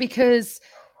can't because,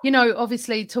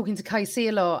 obviously talking to KC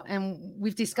a lot, and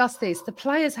we've discussed this, the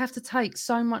players have to take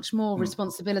so much more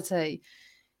responsibility.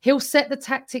 He'll set the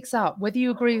tactics up, whether you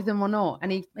agree with them or not.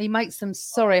 And he makes them,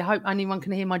 sorry, I hope anyone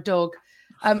can hear my dog.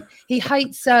 He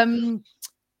hates,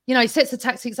 he sets the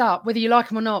tactics up, whether you like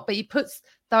them or not, but he puts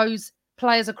those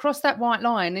players across that white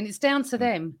line and it's down to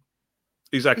them.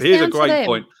 Exactly. Here's a great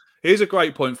point. Here's a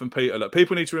great point from Peter. Look,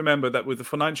 people need to remember that with the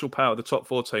financial power the top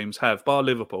 4 teams have, bar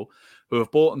Liverpool, who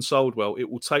have bought and sold well, it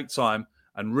will take time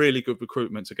and really good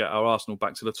recruitment to get our Arsenal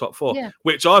back to the top 4,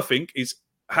 which I think is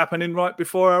happening right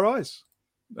before our eyes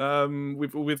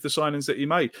with the signings that he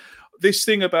made. This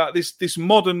thing about this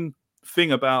modern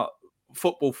thing about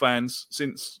football fans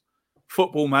since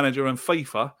Football Manager and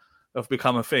FIFA have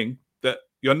become a thing, that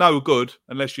you're no good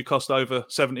unless you cost over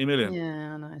 70 million.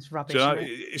 Yeah, I know. It's rubbish.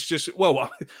 It's just, well,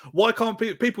 why can't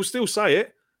people still say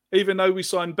it, even though we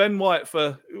signed Ben White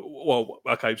for,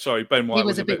 Ben White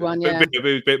was a big one, a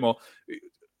bit more.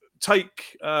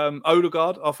 Take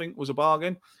Odegaard, I think, was a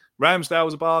bargain. Ramsdale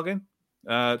was a bargain.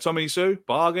 Tommy Sue,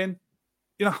 bargain.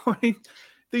 I mean,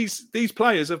 these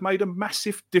players have made a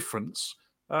massive difference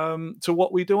to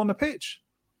what we do on the pitch.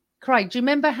 Craig, do you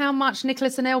remember how much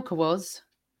Nicholas Anelka was?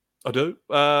 I do.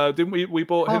 Didn't we? We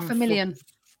bought him $500,000.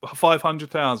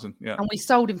 500,000. Yeah. And we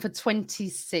sold him for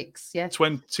 26. Yeah.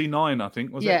 29, I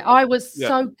think. Was it? Yeah. I was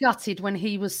so gutted when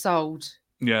he was sold.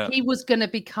 Yeah. He was going to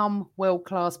become world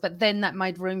class, but then that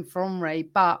made room for Henry.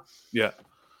 But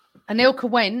Anelka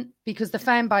went because the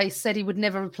fan base said he would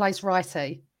never replace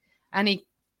Wrighty, and he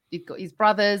got his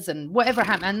brothers and whatever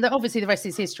happened. And obviously the rest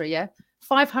is history. Yeah.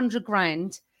 500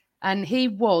 grand, and he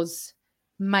was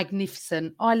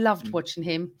magnificent. I loved watching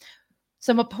him.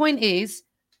 So my point is,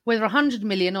 whether 100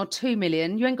 million or 2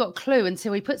 million, you ain't got a clue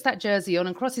until he puts that jersey on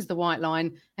and crosses the white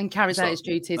line and carries out his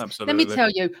duties. Absolutely. Let me tell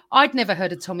you, I'd never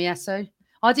heard of Tomiyasu.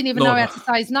 I didn't even know how to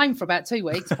say his name for about 2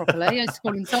 weeks properly. I used to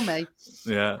call him Tommy.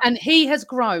 Yeah. And he has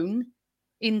grown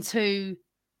into,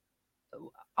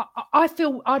 I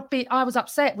feel I was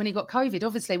upset when he got COVID,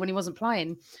 obviously, when he wasn't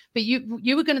playing. But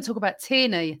you were going to talk about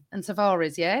Tierney and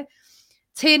Tavares, yeah?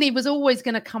 Tierney was always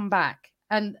going to come back.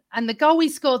 And the goal he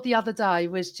scored the other day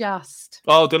was just...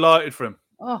 Oh, delighted for him.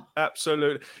 Oh,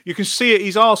 absolutely. You can see it.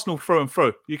 He's Arsenal through and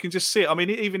through. You can just see it. I mean,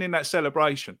 even in that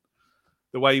celebration,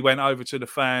 the way he went over to the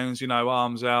fans,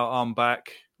 arms out, arm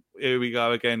back. Here we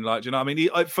go again. Like, I mean,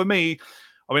 for me,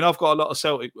 I've got a lot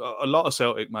of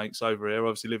Celtic mates over here,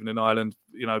 obviously living in Ireland,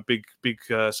 big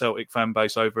Celtic fan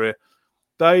base over here.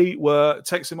 They were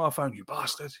texting my phone, you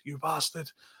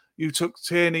bastard. You took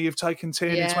Tierney, you've taken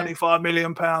Tierney, £25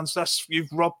 million.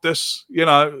 You've robbed us,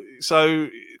 So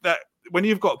that when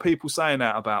you've got people saying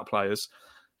that about players,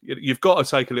 you've got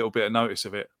to take a little bit of notice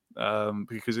of it.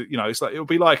 Because it's like, it would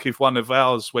be like if one of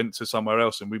ours went to somewhere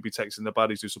else and we'd be texting the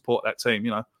buddies who support that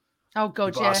team, Oh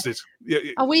God,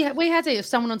 yeah. Oh, we had it. If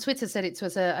someone on Twitter said it to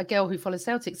us, a girl who follows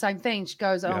Celtic, same thing. She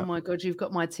goes, "Oh my God, you've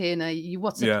got my Tierney.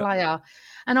 What a player!"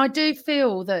 And I do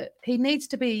feel that he needs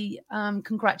to be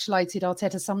congratulated,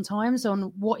 Arteta, sometimes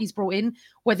on what he's brought in,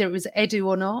 whether it was Edu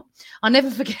or not. I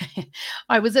never forget.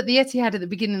 I was at the Etihad at the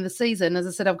beginning of the season. As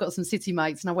I said, I've got some City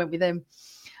mates, and I went with them.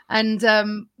 And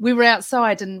we were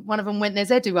outside, and one of them went, "There's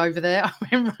Edu over there." I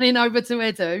went running over to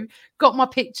Edu, got my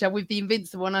picture with the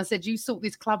Invincible, and I said, "You sort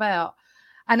this club out."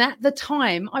 And at the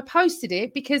time, I posted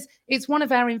it because it's one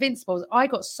of our Invincibles. I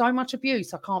got so much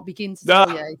abuse, I can't begin to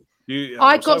tell you.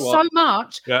 I got so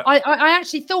much. Yeah. I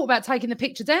actually thought about taking the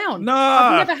picture down. No.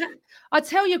 I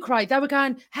tell you, Craig, they were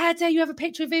going, "How dare you have a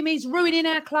picture of him? He's ruining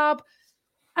our club."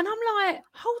 And I'm like,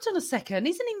 hold on a second.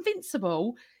 He's an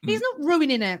Invincible. He's not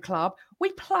ruining our club.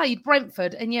 We played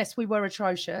Brentford, and yes, we were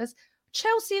atrocious.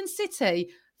 Chelsea and City,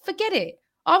 forget it.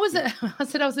 I was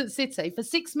at City for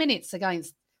 6 minutes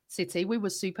against City. We were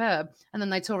superb. And then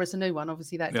they tore us a new one,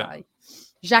 obviously, that day.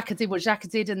 Xhaka did what Xhaka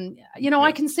did. And,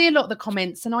 I can see a lot of the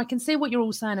comments, and I can see what you're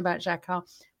all saying about Xhaka.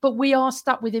 But we are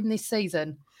stuck with him this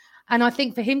season. And I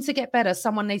think for him to get better,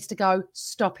 someone needs to go,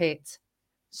 stop it.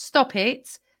 Stop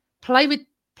it. Play with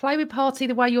Partey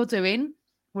the way you're doing.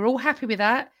 We're all happy with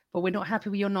that, but we're not happy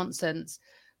with your nonsense.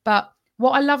 But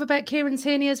what I love about Kieran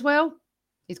Tierney as well,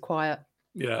 he's quiet.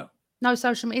 Yeah. No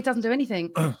social media. He doesn't do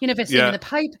anything. You never see him in the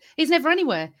paper. He's never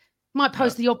anywhere. Might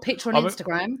post the odd picture on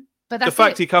Instagram, but that's the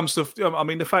fact he comes to.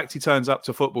 The fact he turns up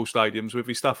to football stadiums with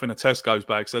his stuff in a Tesco's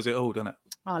bag says it all, doesn't it?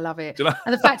 I love it.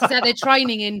 And the fact he's out there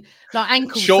training in like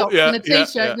ankle socks and a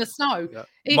t-shirt in the snow.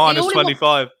 Yeah. Minus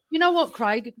 25. You know what,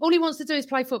 Craig? All he wants to do is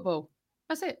play football.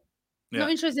 That's it. Not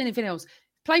interested in anything else.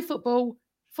 Play football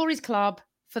for his club,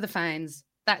 for the fans.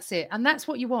 That's it. And that's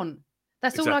what you want.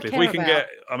 That's all I Exactly. care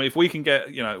about. If we can get,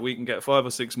 we can get 5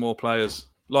 or 6 more players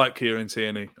like Kieran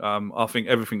Tierney. I think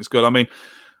everything's good. I mean,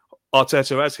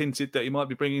 Arteta has hinted that he might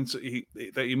be bring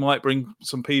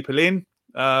some people in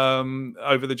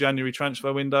over the January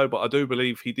transfer window, but I do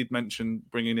believe he did mention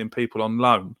bringing in people on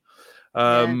loan.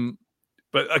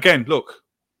 But again, look,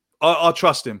 I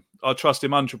trust him. I trust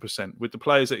him 100% with the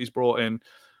players that he's brought in.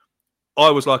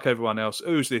 I was like everyone else.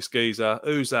 Who's this geezer?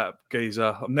 Who's that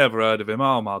geezer? I've never heard of him.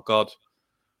 Oh my God.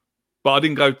 But I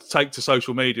didn't go take to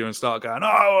social media and start going,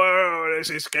 this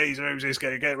is geezer. Who's this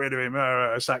guy? Get rid of him.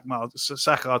 Sack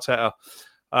Arteta.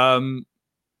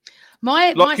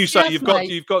 Like you say, you've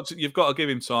got to give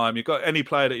him time. You've got any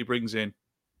player that he brings in,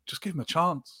 just give him a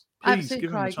chance. Please, absolutely, give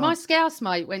him a Craig. chance. My Scouse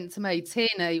mate went to me,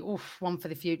 Tierney, one for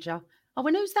the future. I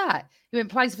went, who's that? He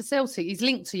went, plays for Celtic. He's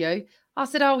linked to you. I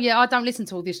said, oh yeah, I don't listen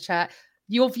to all this chat.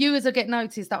 Your viewers will get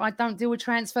noticed that I don't deal with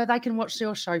transfer. They can watch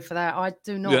your show for that. I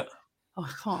do not. Yeah. I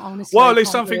can't honestly. Well,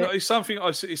 it's definitely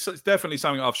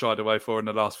something I've shied away for in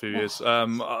the last few years. You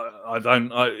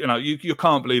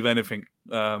can't believe anything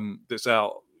that's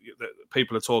out that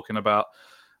people are talking about.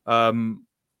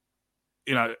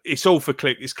 It's all for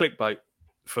click. It's clickbait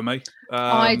for me.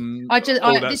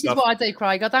 This is what I do,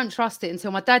 Craig. I don't trust it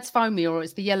until my dad's phoned me or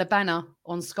it's the yellow banner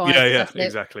on Sky. Yeah,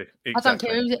 exactly. I don't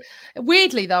care.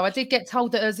 Weirdly, though, I did get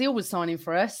told that Ozil was signing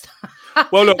for us.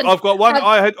 Well, look, I've got one.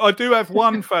 I do have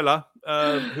one fella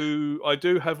who I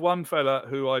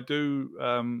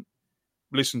do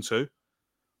listen to.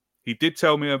 He did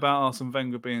tell me about Arsene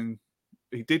Wenger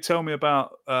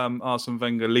Arsene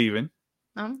Wenger leaving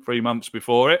 3 months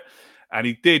before it, and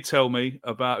he did tell me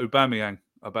about Aubameyang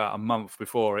about a month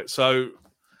before it. So,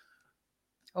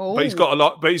 but he's got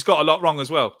a lot wrong as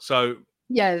well. So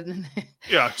yeah,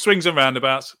 swings and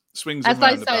roundabouts. As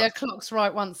they say, a clock's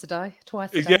right once a day,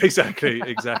 twice a day. Yeah, exactly.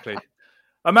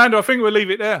 Amanda, I think we'll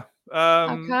leave it there.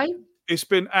 Okay. It's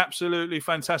been absolutely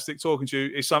fantastic talking to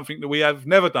you. It's something that we have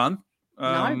never done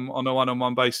on a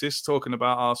one-on-one basis, talking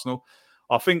about Arsenal.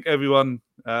 I think everyone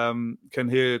can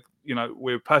hear,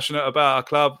 we're passionate about our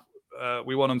club.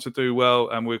 We want them to do well,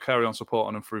 and we'll carry on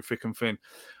supporting them through thick and thin.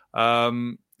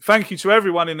 Thank you to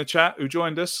everyone in the chat who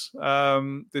joined us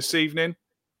this evening.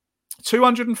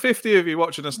 250 of you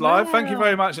watching us live. Wow. Thank you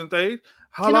very much indeed.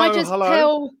 Hello.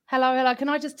 Can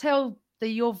I just tell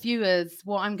your viewers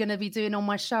what I'm going to be doing on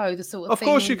my show? The sort of Of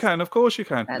course you can.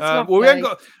 That's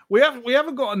well, we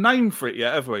haven't got a name for it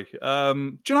yet, have we? Do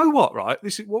you know what? Right,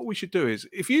 this is what we should do. Is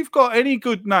if you've got any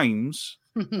good names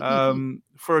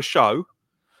for a show,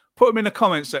 put them in the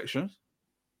comment section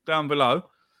down below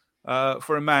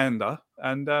for Amanda,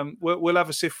 and we'll have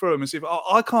a sift through them and see if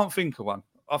I can't think of one.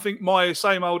 I think my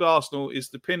Same Old Arsenal is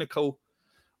the pinnacle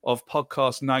of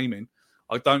podcast naming.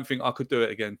 I don't think I could do it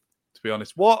again, to be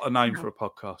honest. What a name for a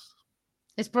podcast.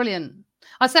 It's brilliant.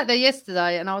 I sat there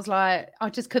yesterday and I was like, I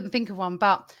just couldn't think of one.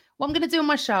 But what I'm going to do on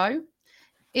my show,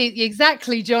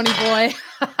 exactly, Johnny boy.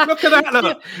 Look at that.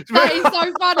 Look. That is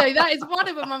so funny. That is one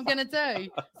of them I'm going to do.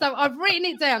 So I've written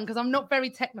it down because I'm not very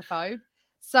technophobe.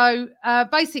 So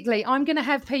basically, I'm going to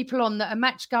have people on that are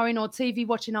match going or TV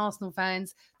watching Arsenal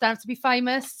fans. Don't have to be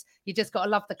famous. You just got to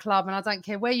love the club. And I don't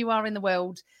care where you are in the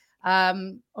world.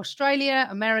 Australia,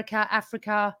 America,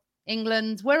 Africa,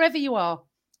 England, wherever you are,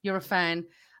 you're a fan.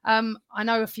 I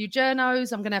know a few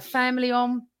journos. I'm going to have family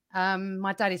on,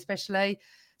 my dad especially,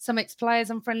 some ex-players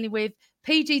I'm friendly with.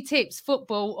 PG tips,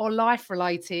 football or life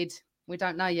related. We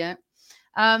don't know yet.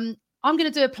 I'm going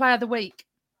to do a player of the week.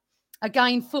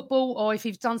 Again, football, or if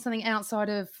you've done something outside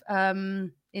of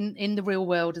in the real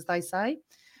world, as they say.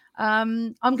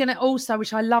 I'm going to also,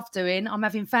 which I love doing, I'm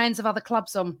having fans of other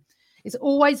clubs on. It's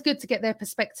always good to get their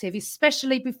perspective,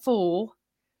 especially before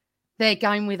their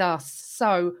game with us.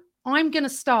 So I'm going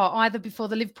to start either before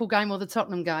the Liverpool game or the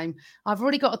Tottenham game. I've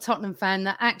already got a Tottenham fan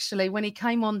that actually, when he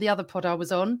came on the other pod I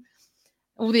was on,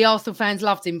 all the Arsenal fans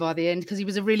loved him by the end because he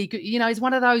was a really good, he's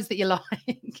one of those that you like.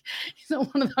 He's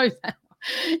not one of those.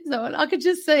 So I could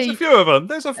just see.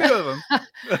 There's a few of them.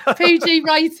 PG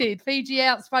rated, PG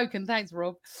outspoken. Thanks,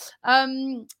 Rob.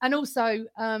 And also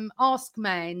Ask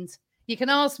Mand. You can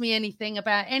ask me anything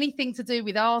about anything to do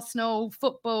with Arsenal,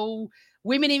 football,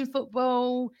 women in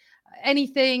football,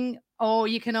 anything, or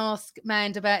you can ask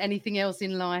Mand about anything else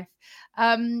in life.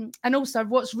 And also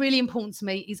what's really important to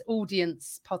me is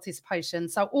audience participation.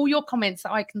 So all your comments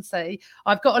that I can see,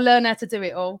 I've got to learn how to do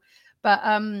it all. But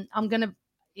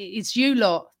it's you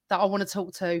lot that I want to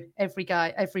talk to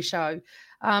every show.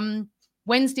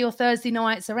 Wednesday or Thursday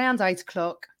nights around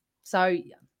 8:00. So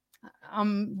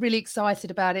I'm really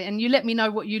excited about it. And you let me know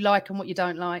what you like and what you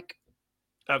don't like.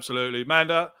 Absolutely.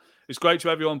 Amanda, It's great to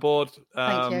have you on board.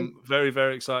 Thank you. Very,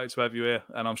 very excited to have you here,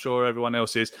 and I'm sure everyone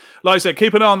else is. Like I said,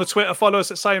 keep an eye on the Twitter. Follow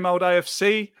us at Same Old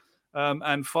AFC,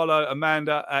 and follow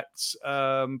Amanda at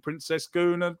Princess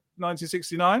Guna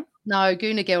 1969. No,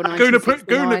 Guna Girl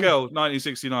 1969. Guna Girl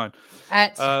 1969.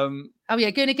 At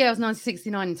Guna Girls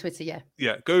 1969 on Twitter.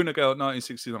 Yeah, Guna Girl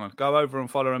 1969. Go over and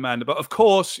follow Amanda. But of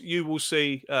course, you will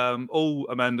see all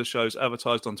Amanda shows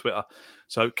advertised on Twitter.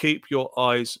 So keep your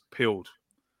eyes peeled.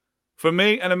 From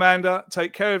me and Amanda,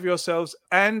 take care of yourselves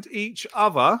and each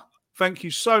other. Thank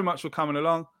you so much for coming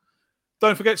along.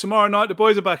 Don't forget, tomorrow night, the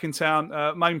boys are back in town.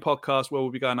 Main podcast where we'll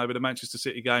be going over the Manchester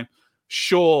City game.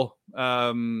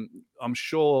 I'm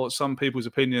sure some people's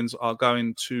opinions are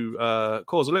going to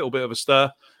cause a little bit of a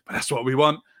stir, but that's what we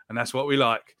want and that's what we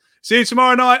like. See you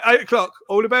tomorrow night, 8 o'clock.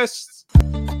 All the best.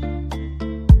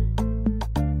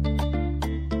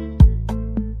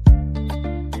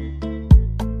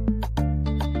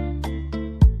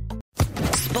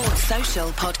 Sports Social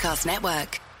Podcast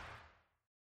Network.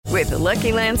 With the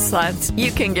Lucky Land Slots,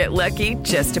 you can get lucky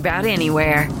just about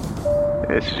anywhere.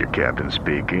 This is your captain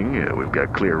speaking. We've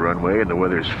got clear runway and the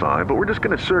weather's fine, but we're just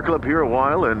going to circle up here a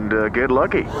while and get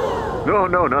lucky.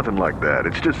 No, nothing like that.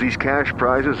 It's just these cash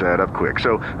prizes add up quick.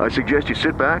 So I suggest you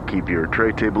sit back, keep your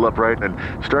tray table upright, and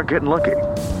start getting lucky.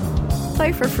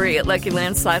 Play for free at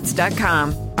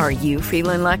LuckyLandSlots.com. Are you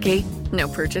feeling lucky? No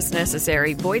purchase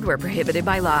necessary. Void where prohibited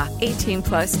by law.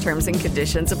 18+ terms and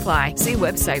conditions apply. See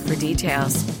website for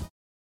details.